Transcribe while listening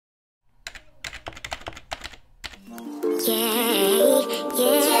Hello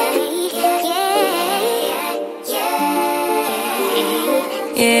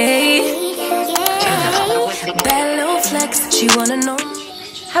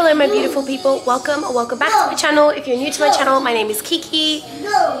my beautiful people, welcome or welcome back to my channel. If you're new to my channel, my name is Keke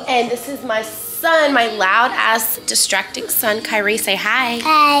and this is my son, my loud ass distracting son, Kyree. Say hi.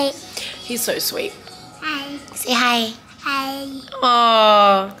 Hi. He's so sweet. Hi. Say hi.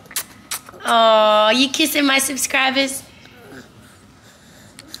 Hi. Oh, you kissing my subscribers?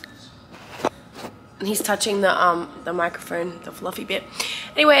 And he's touching the microphone, the fluffy bit.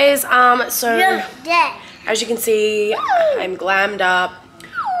 Anyways, so as you can see, I'm glammed up,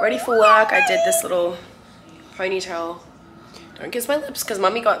 ready for work. I did this little ponytail. Don't kiss my lips because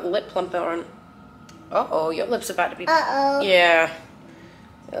mommy got lip plumper on. Uh-oh, your lips are about to be... Uh-oh. Yeah.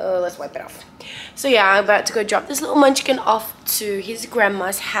 Oh, let's wipe it off. So yeah, I'm about to go drop this little munchkin off to his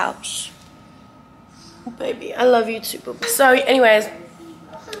grandma's house. Baby, I love you too, boo. So anyways,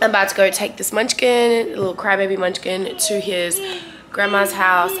 I'm about to go take this munchkin, little crybaby munchkin, to his grandma's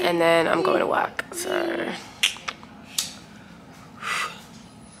house, and then I'm going to work. So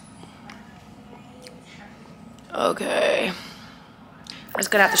okay, I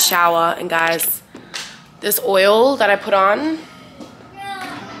just got out the shower, and guys, this oil that I put on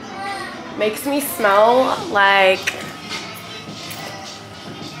makes me smell like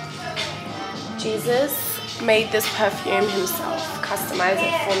Jesus made this perfume himself, customized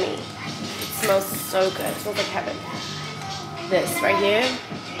it for me. It smells so good. It smells like heaven. This right here,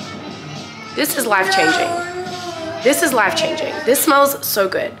 this is life-changing. This is life-changing. This smells so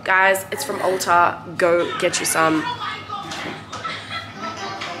good. Guys, it's from Ulta. Go get you some.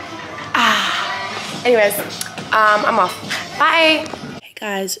 Anyways, I'm off. Bye. Hey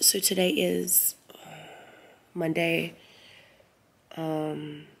guys, so today is Monday.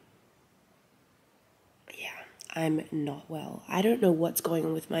 I'm not well. I don't know what's going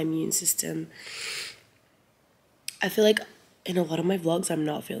on with my immune system. I feel like in a lot of my vlogs, I'm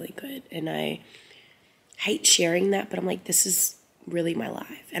not feeling good. And I hate sharing that, but I'm like, this is really my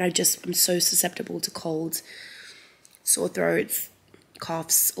life. And I'm so susceptible to colds, sore throats,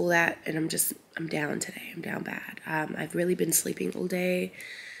 coughs, all that. And I'm down today. I'm down bad. I've really been sleeping all day.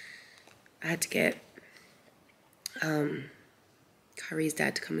 I had to get Kyree's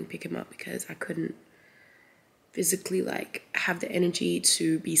dad to come and pick him up because I couldn't physically like have the energy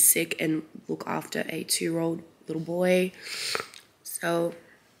to be sick and look after a 2-year-old little boy. So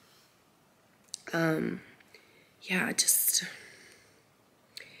yeah, it's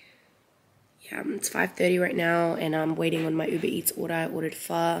 5:30 right now, and I'm waiting on my Uber Eats order. I ordered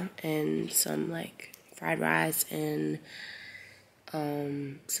pho and some like fried rice and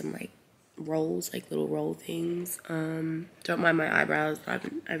some like rolls, like little roll things. Don't mind my eyebrows. I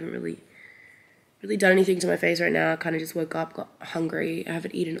haven't really done anything to my face right now. I kind of just woke up, got hungry. I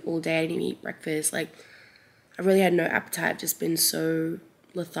haven't eaten all day. I didn't even eat breakfast. Like, I really had no appetite. I've just been so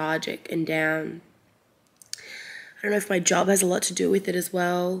lethargic and down. I don't know if my job has a lot to do with it as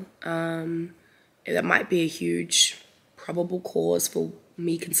well. That might be a huge probable cause for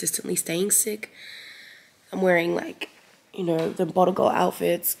me consistently staying sick. I'm wearing like, you know, the bottle girl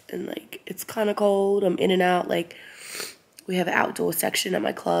outfits, and like it's kind of cold. I'm in and out. Like, we have an outdoor section at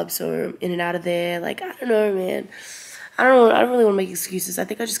my club, so I'm in and out of there. Like, I don't know, man. I don't really want to make excuses. I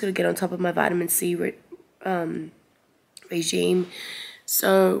think I just got to get on top of my vitamin C regime.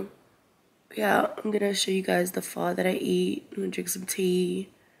 So, yeah, I'm going to show you guys the pho that I eat. I'm going to drink some tea,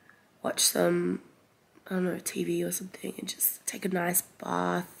 watch some, I don't know, TV or something, and just take a nice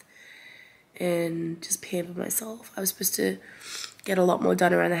bath and just pamper myself. I was supposed to get a lot more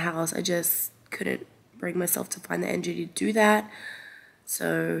done around the house. I just couldn't bring myself to find the energy to do that.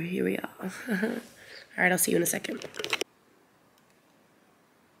 So here we are. All right, I'll see you in a second.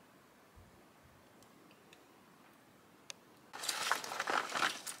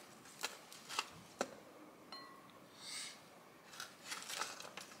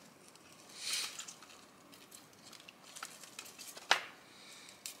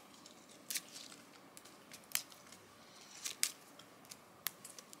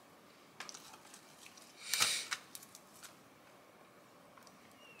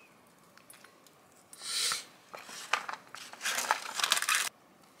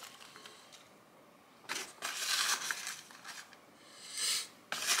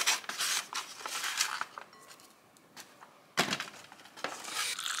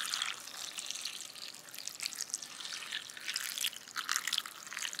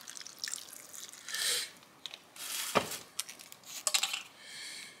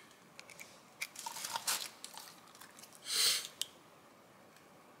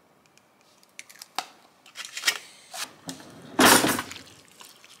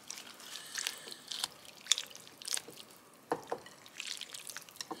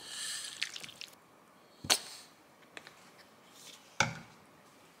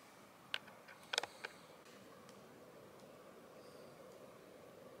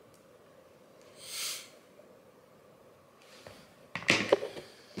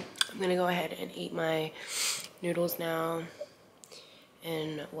 gonna go ahead and eat my noodles now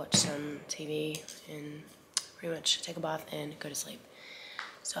and watch some TV and pretty much take a bath and go to sleep.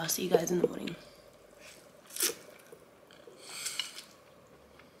 So I'll see you guys in the morning.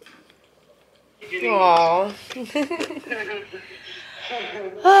 Aww.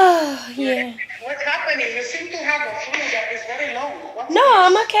 Oh, yeah. What's happening? You seem to have a flu that is very long. No,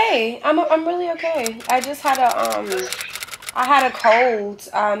 I'm okay. I'm really okay. I just had I had a cold.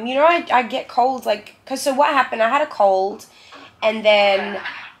 You know, I get colds like, cause so what happened? I had a cold, and then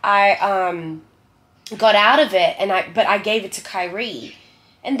I got out of it, and I gave it to Kyree,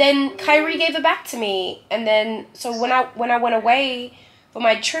 and then Kyree gave it back to me, and then so when I went away for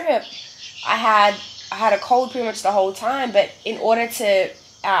my trip, I had a cold pretty much the whole time. But in order to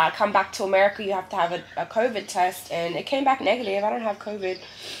come back to America, you have to have a COVID test, and it came back negative. I don't have COVID.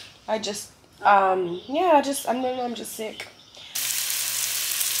 I just yeah, I'm just sick.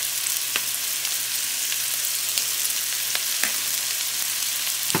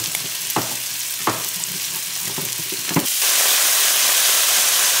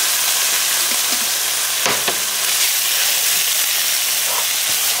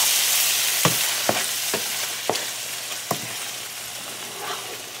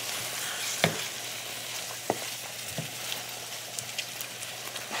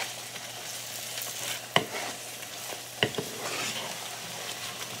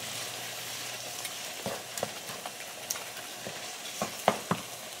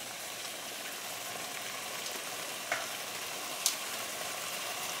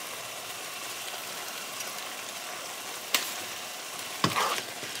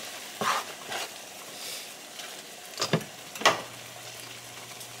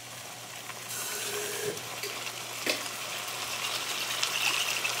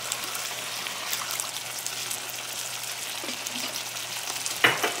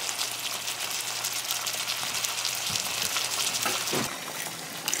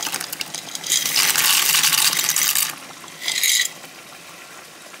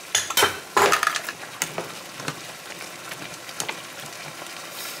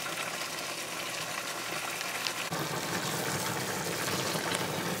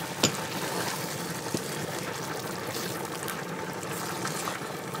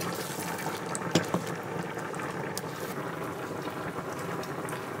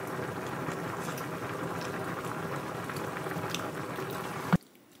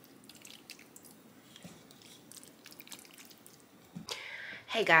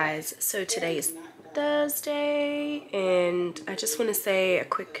 Hey guys, so today is Thursday, and I just want to say a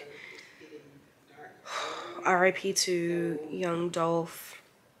quick RIP to young Dolph.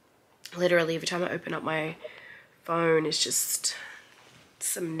 Literally every time I open up my phone, it's just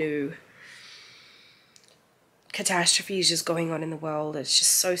some new catastrophes just going on in the world. It's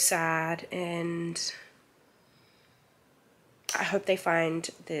just so sad, and I hope they find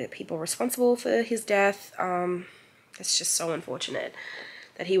the people responsible for his death. It's just so unfortunate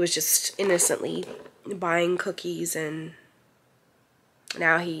that he was just innocently buying cookies, and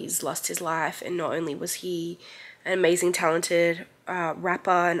now he's lost his life. And not only was he an amazing, talented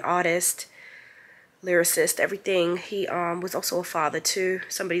rapper and artist, lyricist, everything, he was also a father too.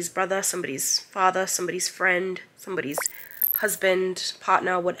 Somebody's brother, somebody's father, somebody's friend, somebody's husband,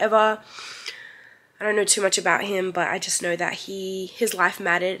 partner, whatever. I don't know too much about him, but I just know that his life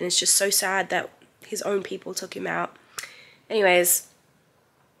mattered, and it's just so sad that his own people took him out. Anyways,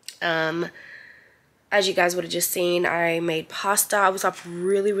 as you guys would have just seen, I made pasta. I was up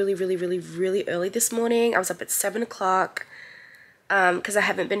really early this morning. I was up at 7 o'clock because I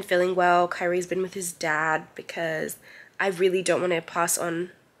haven't been feeling well. Kyree's been with his dad because I really don't want to pass on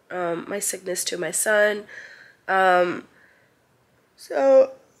my sickness to my son.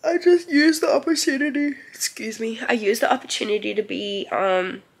 So I just used the opportunity, excuse me, I used the opportunity to be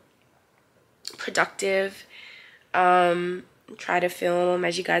productive. Try to film.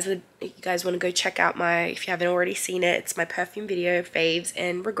 As you guys want to go check out my, if you haven't already seen it, it's my perfume video, faves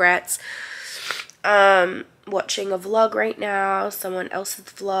and regrets. Watching a vlog right now, someone else's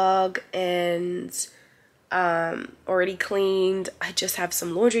vlog, and already cleaned. I just have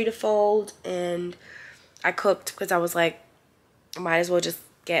some laundry to fold, and I cooked because I was like, I might as well just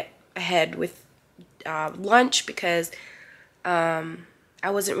get ahead with lunch because I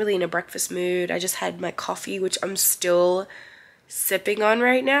wasn't really in a breakfast mood. I just had my coffee, which I'm still sipping on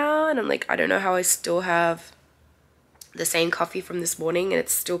right now, and I'm like, I don't know how I still have the same coffee from this morning and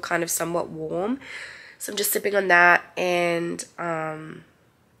it's still kind of somewhat warm. So I'm just sipping on that, and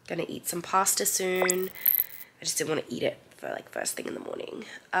gonna eat some pasta soon. I just didn't want to eat it for like first thing in the morning.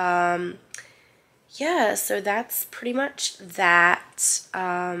 Yeah, so that's pretty much that.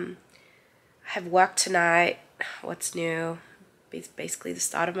 have work tonight. What's new? It's basically the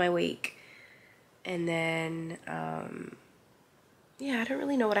start of my week. And then, yeah, I don't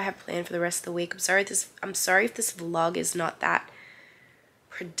really know what I have planned for the rest of the week. I'm sorry if this vlog is not that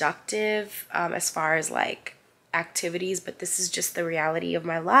productive as far as like activities, but this is just the reality of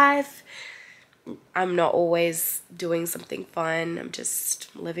my life. I'm not always doing something fun. I'm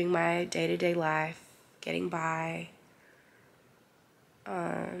just living my day-to-day life, getting by.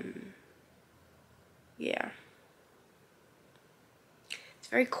 Yeah. It's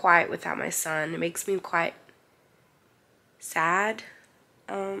very quiet without my son. It makes me quite sad.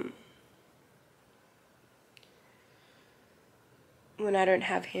 When I don't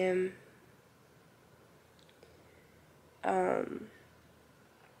have him. I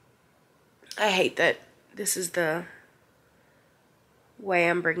hate that this is the way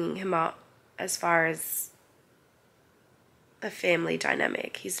I'm bringing him up as far as the family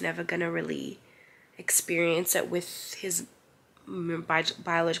dynamic. He's never gonna really experience it with his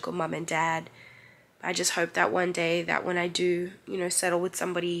biological mom and dad. I just hope that one day, that when I do, you know, settle with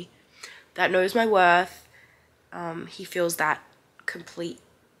somebody that knows my worth, he feels that complete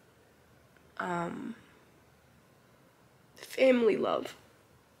family love.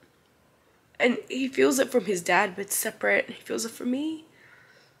 And he feels it from his dad, but it's separate. He feels it from me,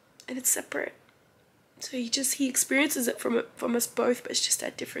 and it's separate. So he experiences it from us both, but it's just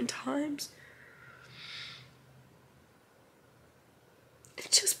at different times. It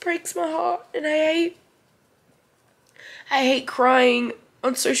just breaks my heart, and I hate crying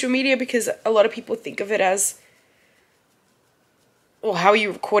on social media because a lot of people think of it as, well, how are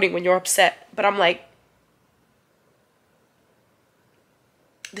you recording when you're upset? But I'm like,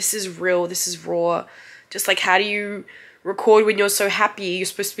 this is real, this is raw. Just like, how do you record when you're so happy? You're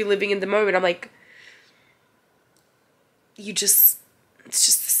supposed to be living in the moment. I'm like, it's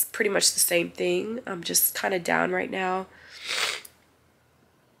just pretty much the same thing. I'm just kind of down right now.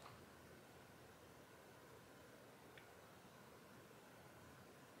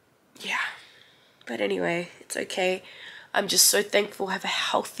 Yeah, but anyway, it's okay. I'm just so thankful I have a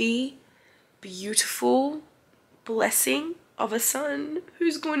healthy, beautiful blessing of a son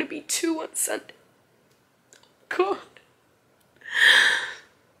who's going to be 2 on Sunday. God.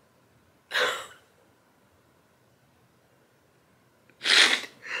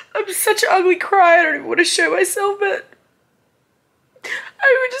 I'm such an ugly cry. I don't even want to show myself, but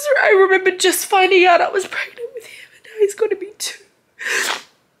I remember just finding out I was pregnant with him, and now he's going to be 2.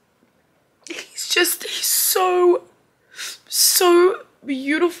 He's so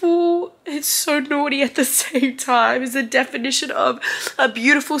beautiful. It's so naughty at the same time. It's the definition of a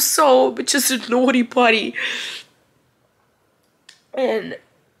beautiful soul, but just a naughty body. And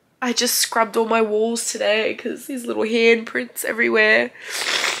I just scrubbed all my walls today because his little handprints everywhere.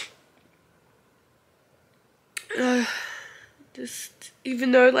 Just,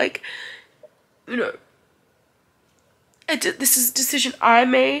 even though, like, you know, this is a decision I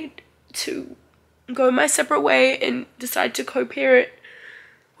made to go my separate way and decide to co-parent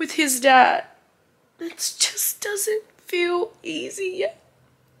with his dad. It just doesn't feel easy yet.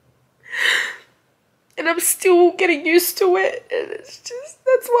 And I'm still getting used to it. And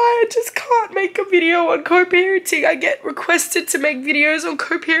that's why I just can't make a video on co-parenting. I get requested to make videos on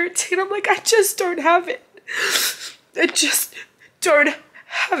co-parenting. I'm like, I just don't have it. I just don't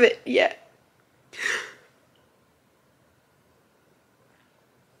have it yet.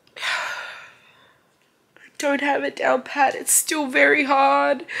 Don't have it down pat. It's still very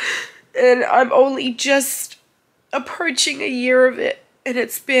hard, and I'm only just approaching a year of it, and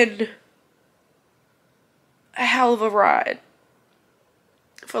it's been a hell of a ride,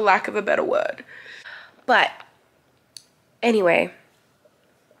 for lack of a better word. But anyway,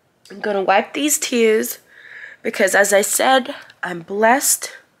 I'm gonna wipe these tears because, as I said, I'm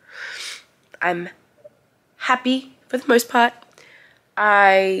blessed. I'm happy for the most part.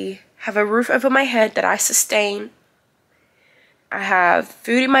 I have a roof over my head that I sustain. I have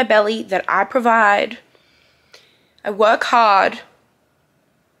food in my belly that I provide. I work hard.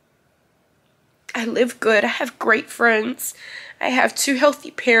 I live good. I have great friends. I have 2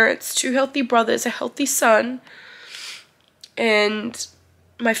 healthy parents, 2 healthy brothers, a healthy son. And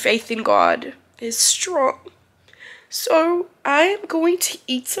my faith in God is strong. So I am going to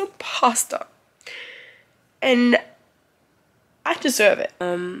eat some pasta. And I deserve it.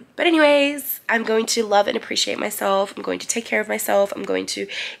 But anyways, I'm going to love and appreciate myself. I'm going to take care of myself. I'm going to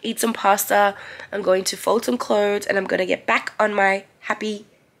eat some pasta. I'm going to fold some clothes, and I'm going to get back on my happy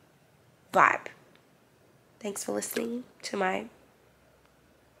vibe. Thanks for listening to my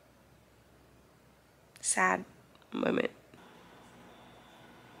sad moment.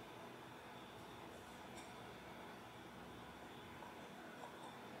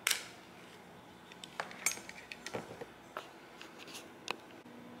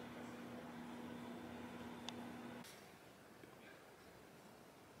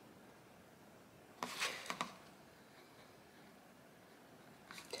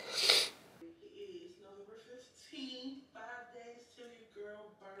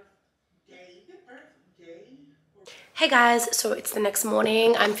 Hey guys, so it's the next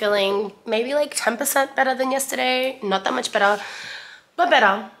morning. I'm feeling maybe like 10% better than yesterday. Not that much better, but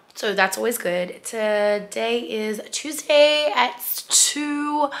better. So that's always good. Today is Tuesday at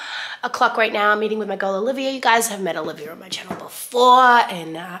 2 o'clock right now. I'm meeting with my girl Olivia. You guys have met Olivia on my channel before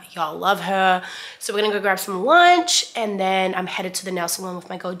and y'all love her. So we're gonna go grab some lunch and then I'm headed to the nail salon with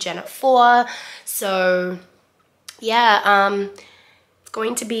my girl Jen at 4. So yeah, it's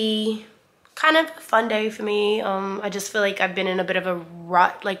going to be kind of a fun day for me. I just feel like I've been in a bit of a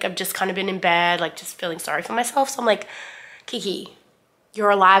rut. Like I've just kind of been in bed, like just feeling sorry for myself. So I'm like, Keke,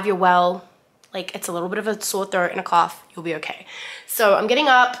 you're alive, you're well. Like it's a little bit of a sore throat and a cough, you'll be okay. So I'm getting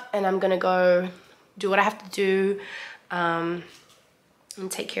up and I'm gonna go do what I have to do and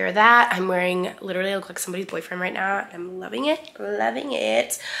take care of that. I'm wearing, literally I look like somebody's boyfriend right now. I'm loving it, loving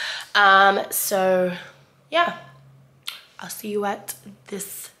it. So yeah, I'll see you at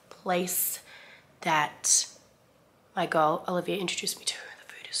this place that my girl Olivia introduced me to. The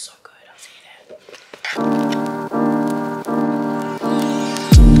food is so good. I'll see you there.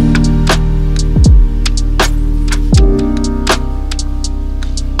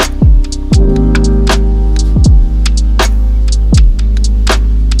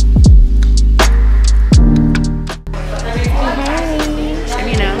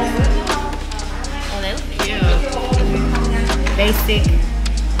 Basic,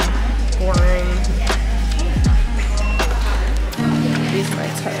 boring. These my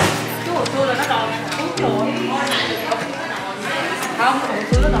toes.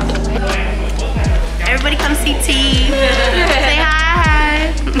 Everybody come see T. Say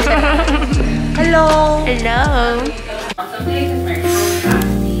hi. Hello. Hello. Some days it's very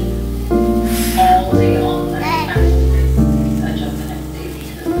capacity all day long. Adjust the next day.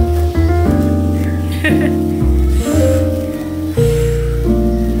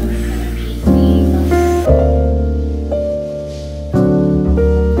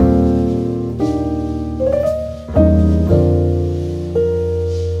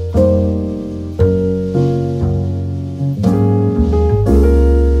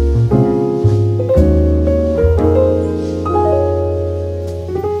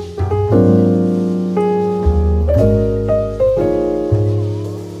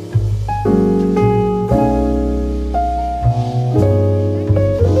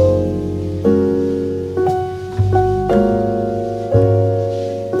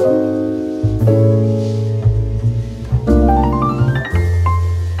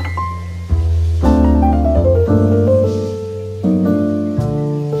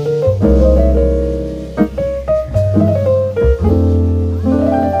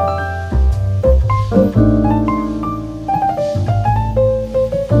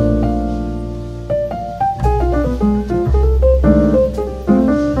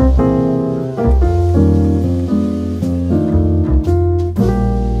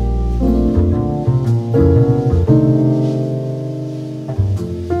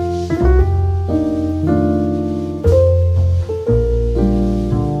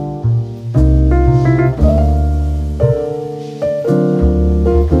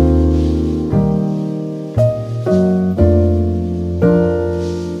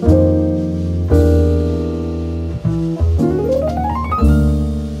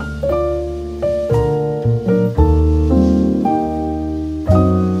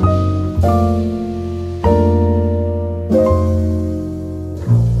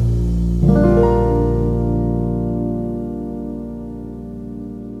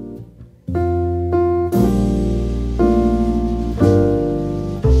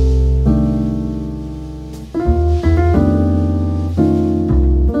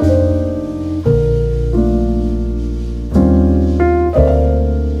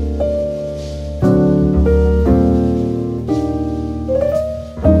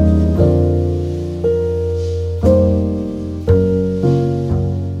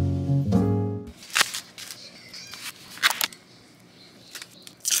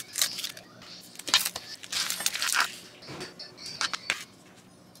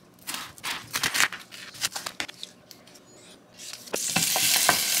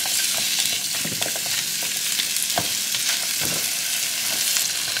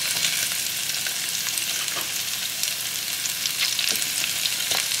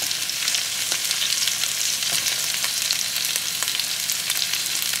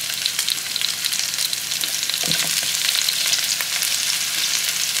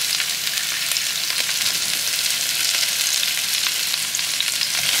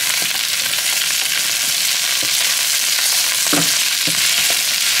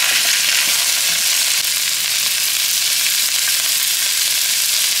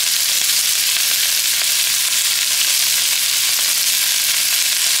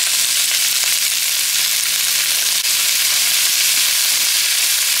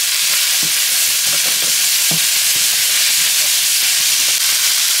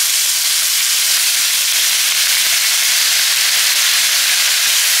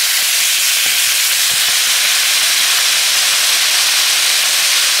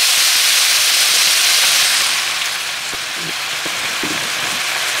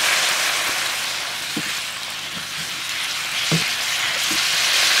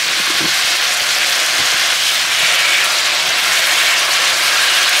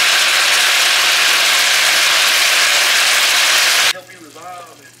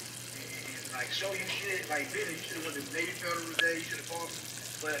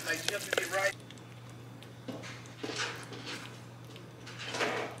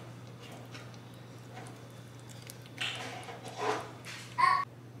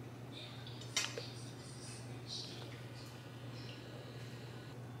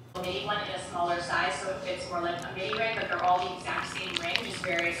 smaller size, so it fits more like a mini ring, but they're all the exact same ring, just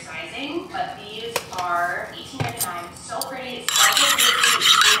various sizing. But these are $18.99. So pretty. It smells so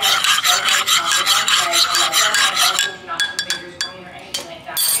pretty. You get so many compliments. Like, I love them. And also do not have fingers green or anything like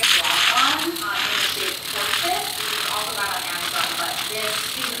that. I walk on in the shade Corset. This is also got on Amazon, but this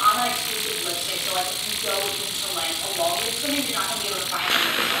is an online exclusive lipstick. So like if you go into like a Walgreens clinic, you're not gonna be able to find it.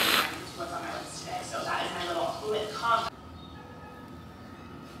 This is what's on my list today. So that is my little lip comp.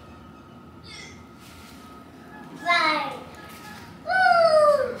 Right.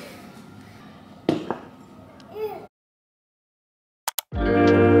 Woo!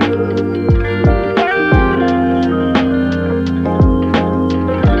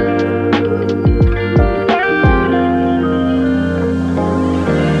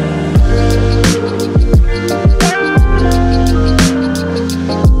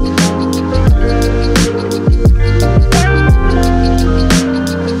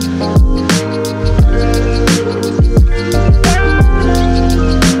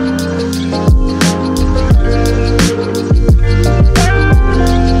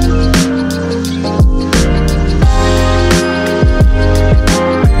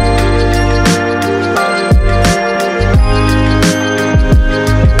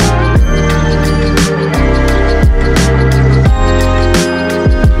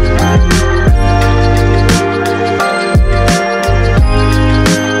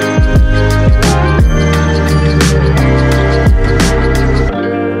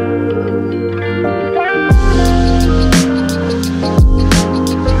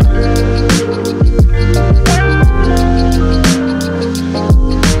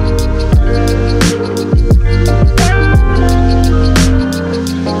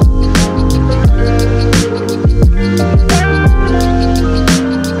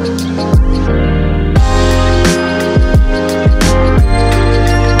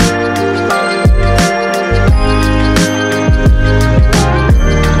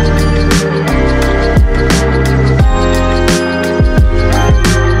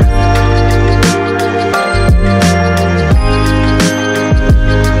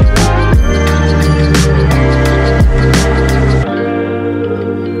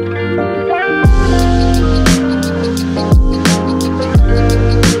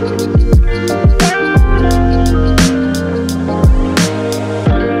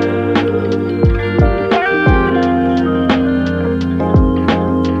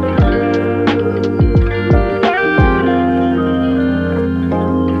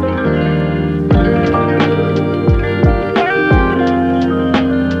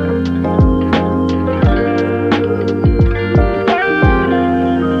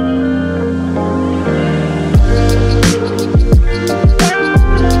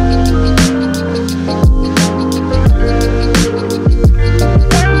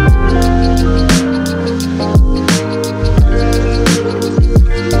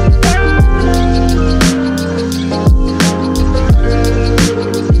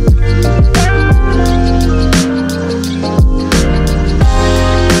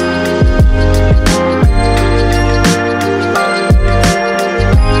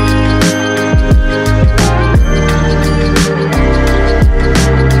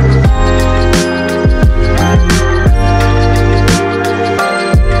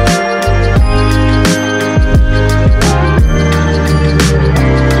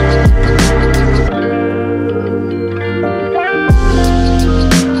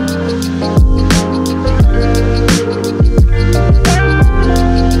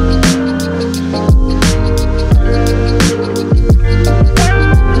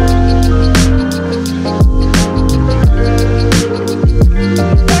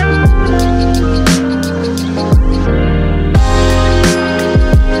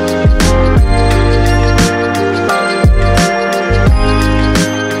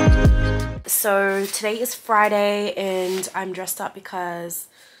 So today is Friday and I'm dressed up because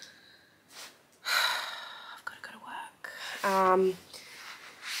I've got to go to work.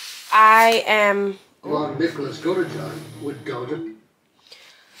 I am... Well, Nicholas Gutterjohn would go to...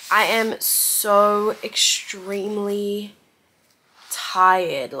 I am so extremely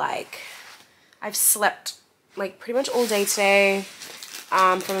tired. Like, I've slept like pretty much all day today.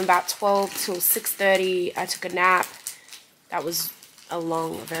 From about 12 till 6:30, I took a nap. That was a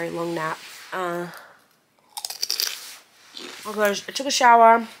very long nap. Oh gosh, I took a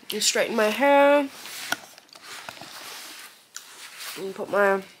shower and straightened my hair and put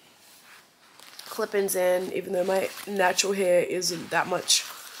my clip-ins in, even though my natural hair isn't that much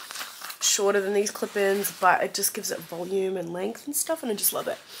shorter than these clip-ins, but it just gives it volume and length and stuff, and I just love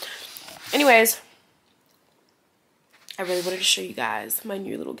it. Anyways, I really wanted to show you guys my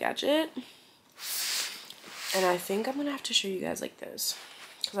new little gadget. And I think I'm gonna have to show you guys like this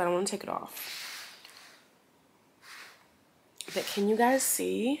because I don't want to take it off. But can you guys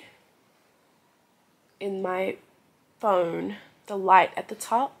see in my phone the light at the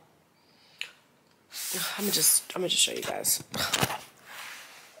top? I'm gonna just show you guys.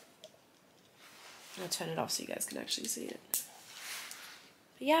 I'll turn it off so you guys can actually see it.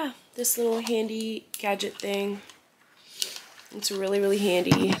 But yeah, this little handy gadget thing. It's really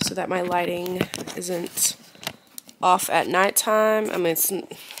handy so that my lighting isn't off at nighttime. I mean,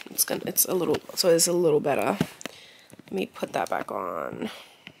 it's a little better. Let me put that back on.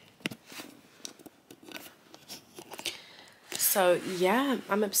 So yeah,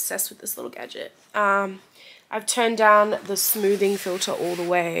 I'm obsessed with this little gadget. I've turned down the smoothing filter all the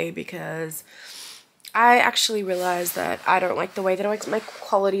way because I actually realized that I don't like the way that it makes my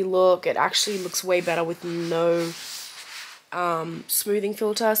quality look. It actually looks way better with no smoothing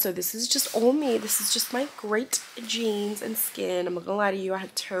filter. So this is just all me. This is just my great genes and skin. I'm not gonna lie to you, I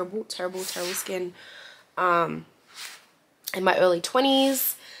had terrible skin in my early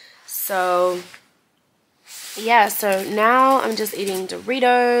 20s. So yeah, so now I'm just eating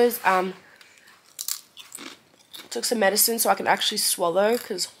Doritos. Took some medicine so I can actually swallow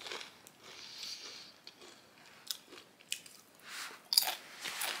because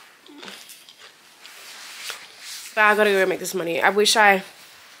but I gotta go make this money. The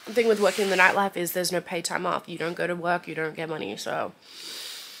thing with working in the nightlife is there's no paid time off. You don't go to work, you don't get money, so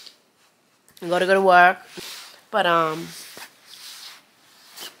you gotta go to work. But my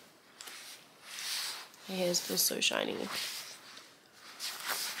hair feels so shiny.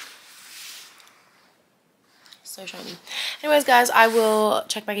 So shiny. Anyways, guys, I will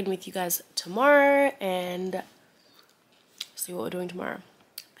check back in with you guys tomorrow and see what we're doing tomorrow.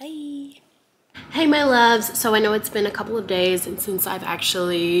 Bye. Hey my loves, so I know it's been a couple of days since I've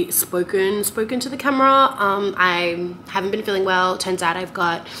actually spoken to the camera. I haven't been feeling well. Turns out I've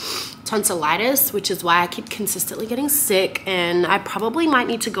got tonsillitis, which is why I keep consistently getting sick, and I probably might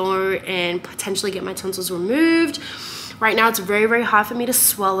need to go and potentially get my tonsils removed. Right now it's very hard for me to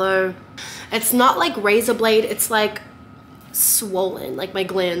swallow. It's not like razor blade, it's like swollen, like my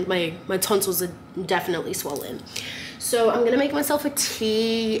tonsils are definitely swollen. So I'm gonna make myself a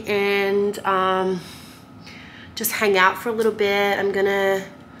tea and just hang out for a little bit. I'm gonna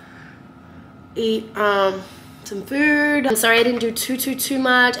eat some food. I'm sorry I didn't do too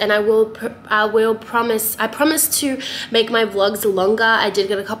much, and I promise to make my vlogs longer. I did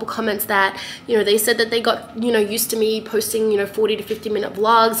get a couple comments that, you know, they said that they got, you know, used to me posting, you know, 40 to 50 minute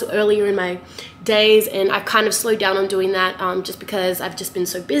vlogs earlier in my days, and I've kind of slowed down on doing that just because I've just been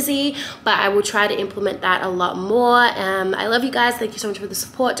so busy, but I will try to implement that a lot more. I love you guys. Thank you so much for the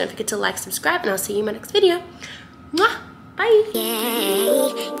support. Don't forget to like, subscribe, and I'll see you in my next video. Mwah! Bye.